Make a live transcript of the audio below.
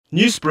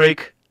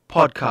Newsbreak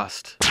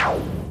Podcast.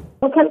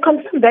 We can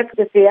confirm that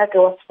the Jager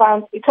was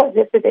found, it was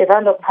yesterday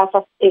around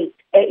 8:30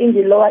 in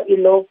the lower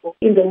Illovo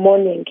in the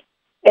morning.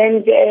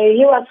 And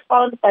he was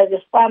found by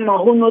the farmer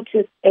who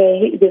noticed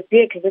the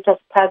vehicle that was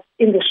parked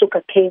in the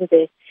sugar cane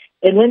there.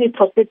 And when he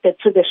proceeded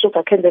to the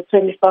sugar cane, that's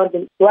when he found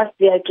him. He was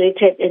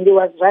dehydrated and he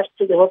was rushed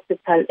to the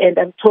hospital, and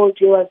I'm told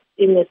he was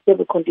in a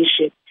stable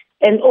condition.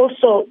 And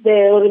also,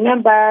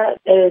 remember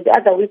the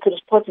other week we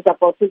reported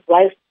about his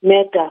wife's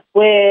murder,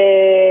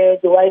 where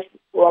the wife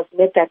was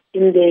murdered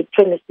in the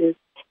premises,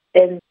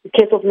 and the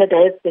case of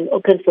murder has been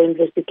opened for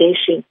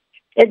investigation.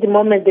 At the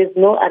moment, there's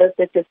no arrest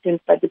that has been,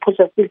 but the police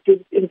are still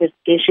doing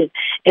investigation.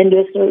 And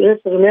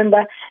let's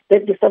remember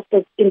that the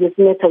suspects in this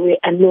matter were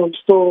unknown,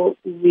 so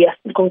we are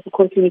still going to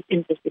continue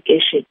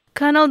investigation.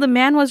 Colonel, the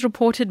man was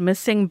reported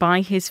missing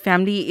by his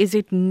family. Is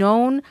it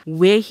known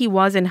where he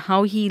was and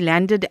how he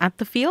landed at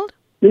the field?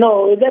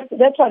 No,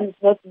 that one is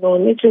not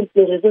known. It will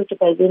be resolved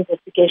by the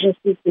investigation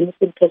since the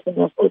missing person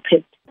was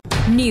opened.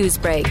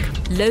 Newsbreak,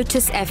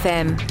 Lotus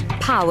FM,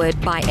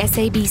 powered by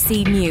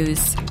SABC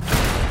News.